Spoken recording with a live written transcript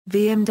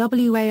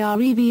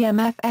VMware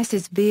VMFS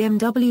is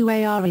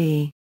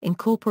VMware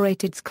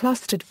Incorporated's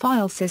clustered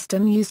file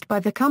system used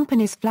by the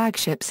company's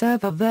flagship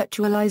server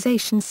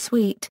virtualization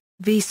suite,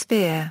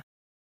 vSphere.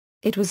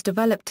 It was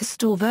developed to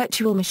store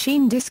virtual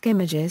machine disk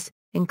images,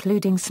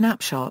 including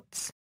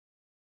snapshots.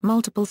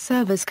 Multiple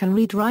servers can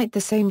read-write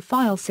the same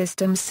file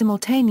system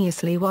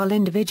simultaneously while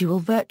individual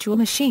virtual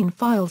machine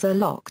files are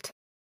locked.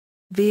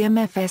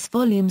 VMFS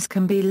volumes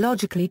can be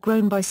logically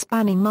grown by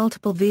spanning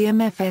multiple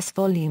VMFS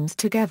volumes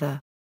together.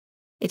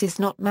 It is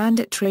not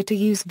mandatory to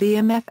use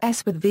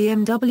VMFS with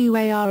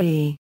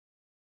VMware.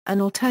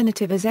 An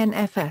alternative is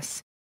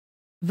NFS.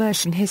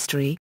 Version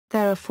history: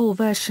 there are 4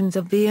 versions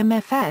of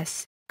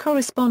VMFS,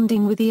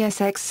 corresponding with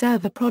ESX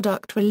Server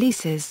product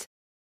releases.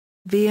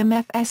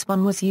 VMFS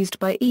 1 was used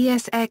by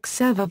ESX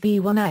Server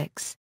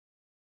v1x.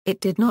 It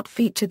did not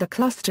feature the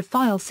cluster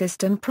file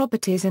system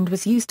properties and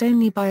was used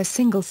only by a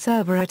single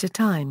server at a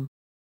time.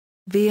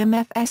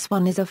 VMFS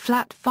 1 is a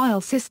flat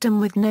file system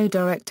with no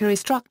directory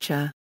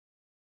structure.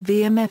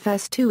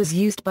 VMFS 2 is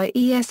used by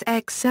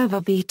ESX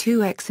Server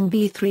v2x and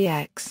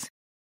v3x.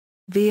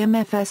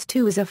 VMFS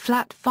 2 is a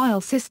flat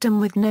file system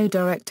with no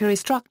directory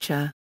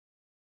structure.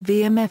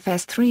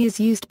 VMFS 3 is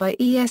used by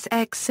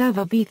ESX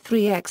Server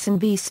v3x and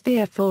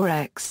vSphere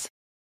 4x.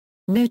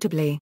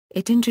 Notably,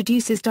 it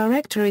introduces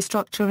directory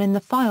structure in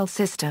the file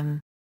system.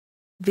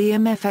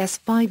 VMFS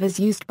 5 is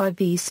used by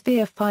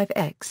vSphere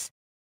 5x.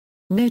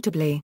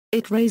 Notably,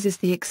 it raises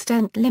the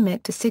extent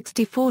limit to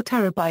 64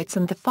 TB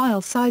and the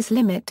file size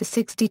limit to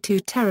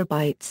 62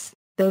 TB,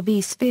 though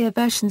vSphere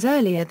versions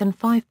earlier than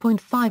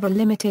 5.5 are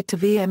limited to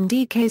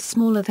VMDKs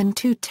smaller than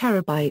 2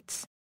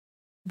 TB.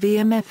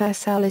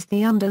 VMFSL is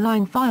the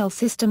underlying file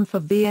system for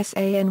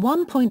VSAN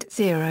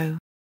 1.0.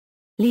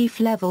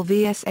 Leaf-level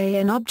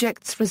VSAN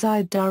objects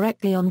reside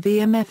directly on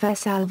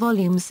VMFSL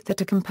volumes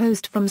that are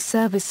composed from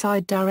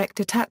server-side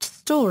direct attached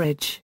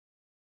storage.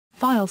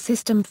 File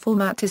system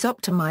format is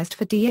optimized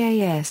for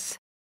DAS.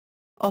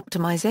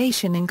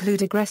 Optimization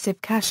include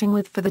aggressive caching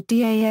with for the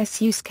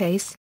DAS use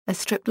case, a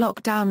strip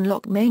lockdown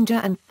lock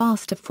manger and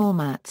faster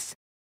formats.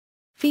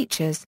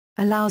 Features: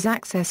 allows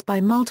access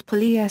by multiple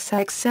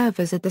ESX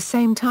servers at the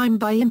same time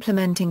by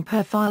implementing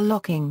per-file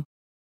locking.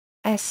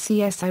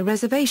 SCSI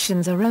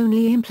reservations are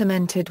only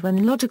implemented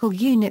when logical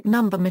unit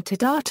number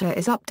metadata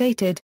is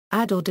updated.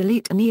 Add or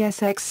delete an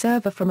ESX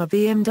server from a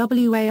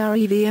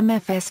VMware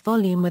VMFS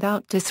volume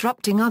without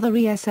disrupting other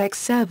ESX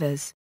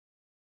servers.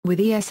 With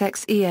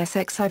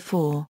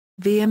ESXi4,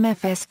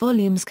 VMFS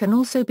volumes can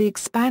also be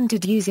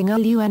expanded using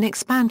LUN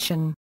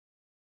expansion.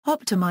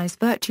 Optimize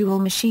virtual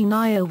machine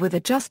I/O with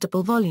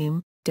adjustable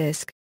volume,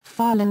 disk,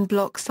 file and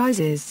block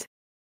sizes.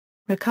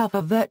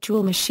 Recover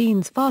virtual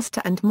machines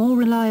faster and more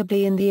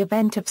reliably in the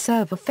event of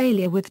server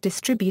failure with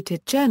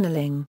distributed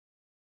journaling.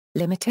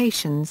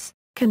 Limitations: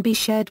 can be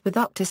shared with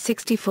up to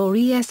 64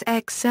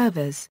 ESX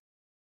servers.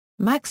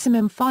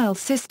 Maximum file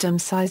system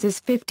size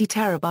is 50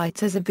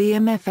 TB as of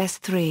VMFS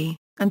 3,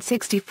 and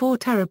 64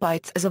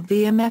 TB as of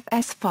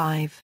VMFS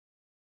 5.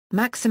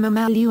 Maximum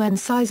LUN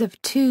size of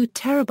 2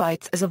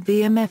 TB as of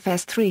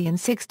VMFS 3 and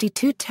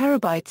 62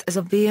 TB as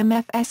of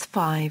VMFS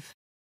 5.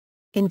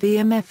 In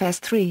VMFS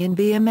 3 and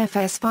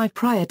VMFS 5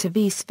 prior to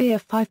vSphere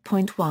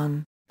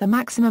 5.1, the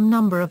maximum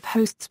number of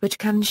hosts which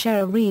can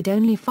share a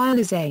read-only file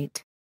is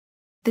 8.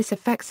 This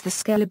affects the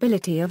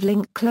scalability of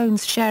linked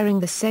clones sharing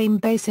the same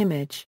base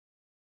image.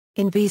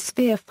 In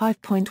vSphere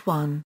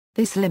 5.1,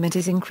 this limit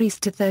is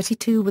increased to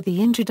 32 with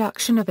the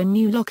introduction of a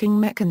new locking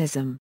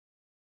mechanism.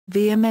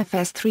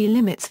 VMFS 3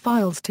 limits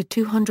files to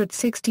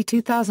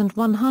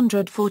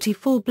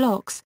 262,144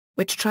 blocks,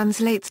 which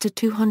translates to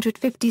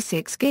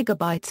 256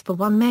 GB for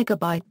 1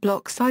 MB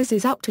block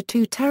sizes up to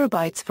 2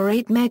 TB for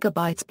 8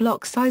 MB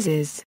block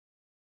sizes.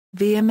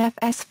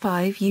 VMFS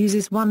 5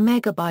 uses 1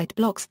 MB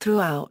blocks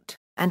throughout,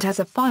 and has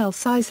a file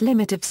size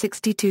limit of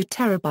 62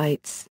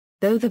 TB,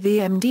 though the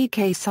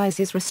VMDK size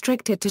is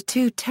restricted to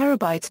 2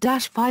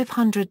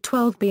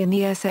 TB-512B in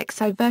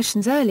ESXi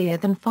versions earlier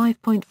than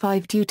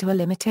 5.5 due to a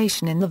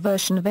limitation in the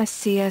version of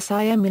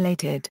SCSI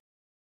emulated.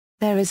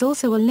 There is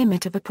also a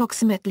limit of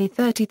approximately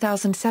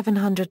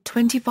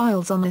 30,720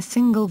 files on a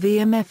single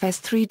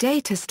VMFS 3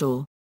 data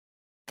store.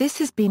 This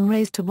has been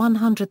raised to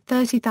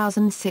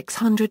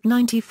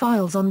 130,690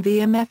 files on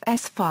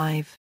VMFS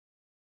 5.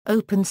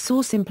 Open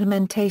source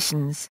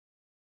implementations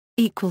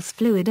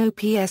Fluid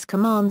OPS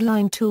command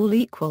line tool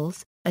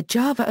a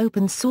Java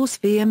open source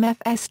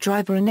VMFS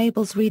driver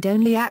enables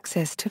read-only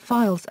access to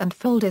files and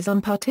folders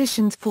on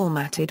partitions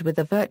formatted with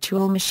a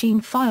virtual machine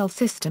file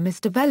system is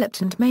developed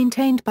and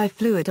maintained by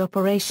Fluid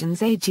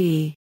Operations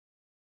AG.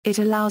 It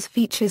allows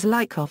features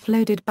like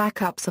offloaded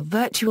backups of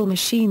virtual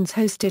machines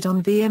hosted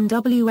on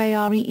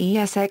VMware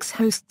ESX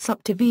hosts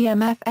up to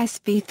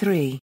VMFS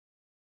v3.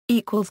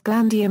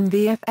 Glandium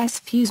VFS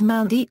fuse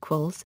mount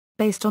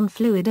based on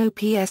Fluid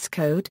OPS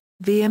code,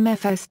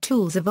 VMFS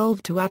tools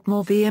evolved to add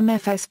more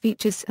VMFS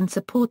features and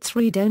supports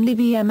read-only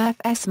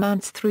VMFS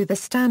mounts through the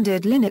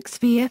standard Linux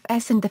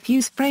VFS and the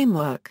Fuse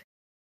framework.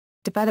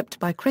 developed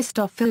by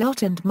Christoph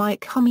Philott and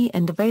Mike Homme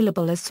and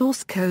available as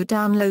source code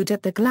download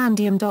at the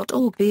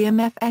glandium.org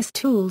VMFS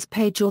tools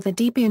page or the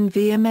Debian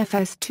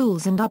VMFS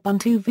tools and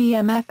Ubuntu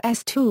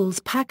VMFS tools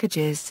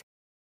packages.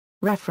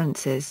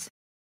 References.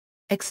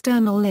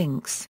 External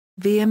links,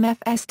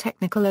 VMFS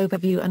Technical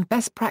Overview and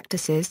Best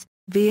Practices,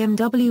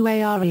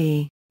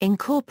 VMware,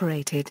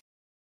 Incorporated.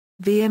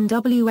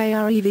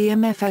 VMware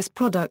VMFS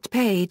Product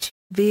Page,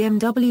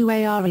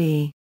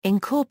 VMware,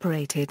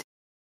 Incorporated.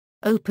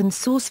 Open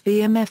Source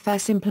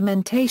VMFS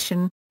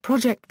Implementation,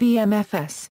 Project VMFS.